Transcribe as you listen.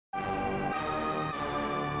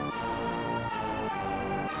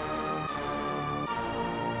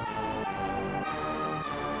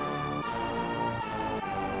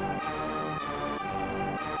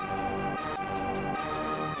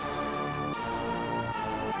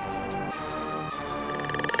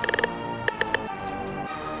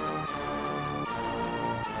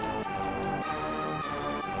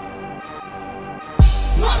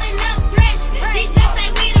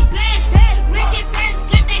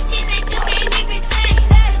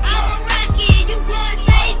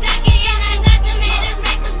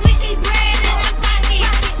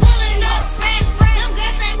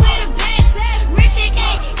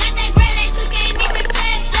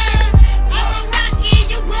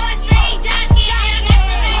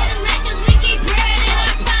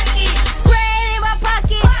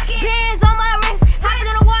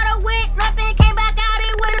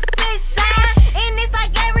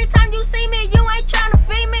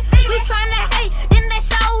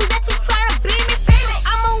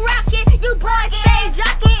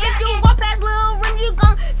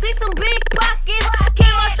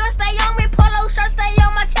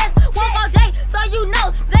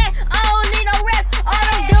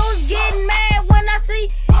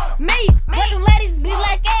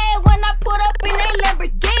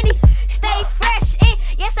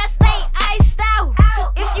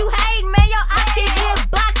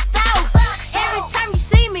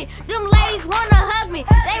me.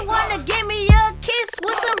 They wanna give me a kiss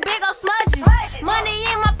with some big old smudges. Money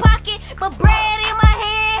in my pocket, but bread in my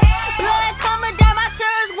hand. Blood coming down my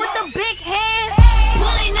tears with the big hand.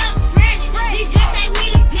 Pulling up fresh, these girls say we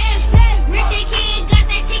the best. Rich and kid got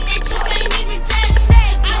that chick that you can't even touch.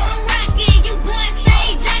 I'm a rocket, you boys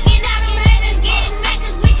stay jocking. All them haters getting mad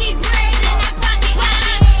cause we keep bread in our pocket.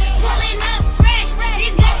 Pulling up fresh,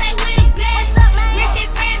 these girls say we the best. Rich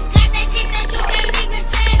and friends got that chick that you can't even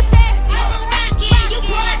touch. I'm a rocket, you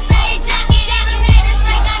boys stay jocking. All them haters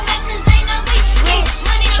think I'm mad cause they know we get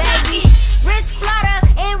money in our pocket. Rich flutter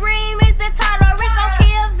and Reem is the title. Rich gon'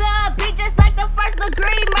 kill the beat just like the first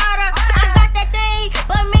degree murder. I got that thing,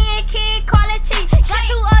 but me and Kid call it cheap. Got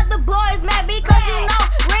two other boys mad because you know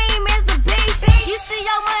Reem is the beast. You see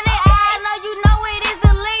your money, I know you know it is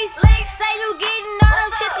the least. Say you getting all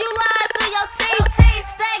them chicks, you lying through your teeth.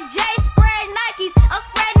 Stack J, spread Nikes, I'm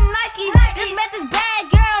spreading Nikes. This meth is bad,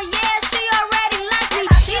 girl, yeah, she already like me.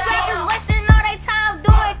 These rappers wasting all their time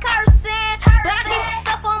doing cursing, but I keep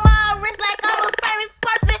stuff on my wrist like I'm a famous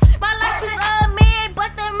person. My life is a man,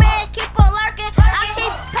 but the man keep on lurking. I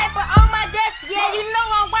keep paper on my desk, yeah, you know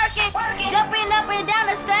I'm working. Jumping up and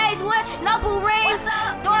down the stage with noble rings.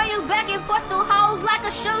 Throwing you back and forth through holes like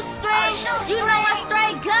a shoestring. You know I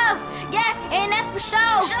straight go, yeah, and that's for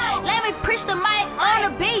sure. Let me preach the mic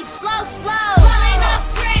on the beat, slow, slow. Pulling up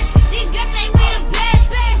fresh.